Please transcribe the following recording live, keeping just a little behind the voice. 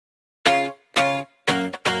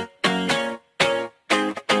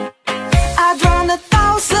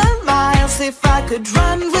could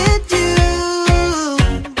run with you.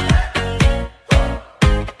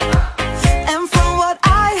 And from what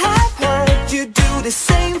I have heard, you do the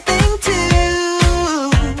same thing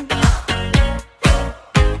too.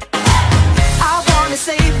 I wanna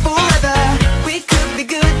say forever, we could be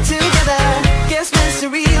good together. Guess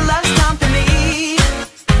misery loves company.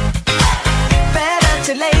 Better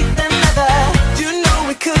too late than never. You know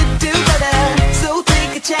we could do better. So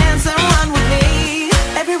take a chance and run with me.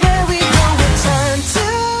 Everywhere we go we turn to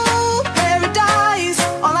paradise.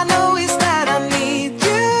 All I know is that I need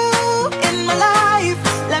you in my life.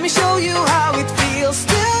 Let me show you how it feels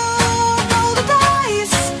to roll the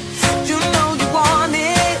dice. You know you want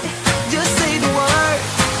it, just say the word.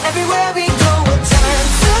 Everywhere we go we turn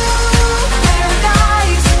to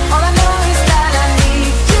paradise. All I know is that I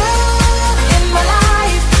need you in my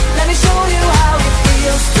life. Let me show you how it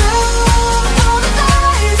feels to roll the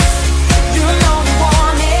dice. You know you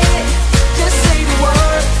want it, just say the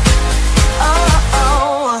word. Oh,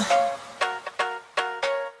 oh.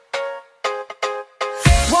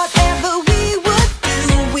 Whatever we would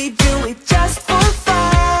do, we do it just for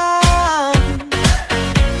fun.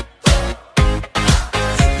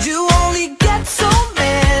 You only get so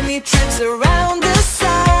many trips around the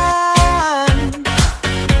sun.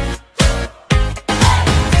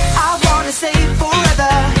 I wanna say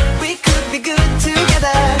forever, we could be good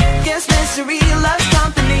together. Guess misery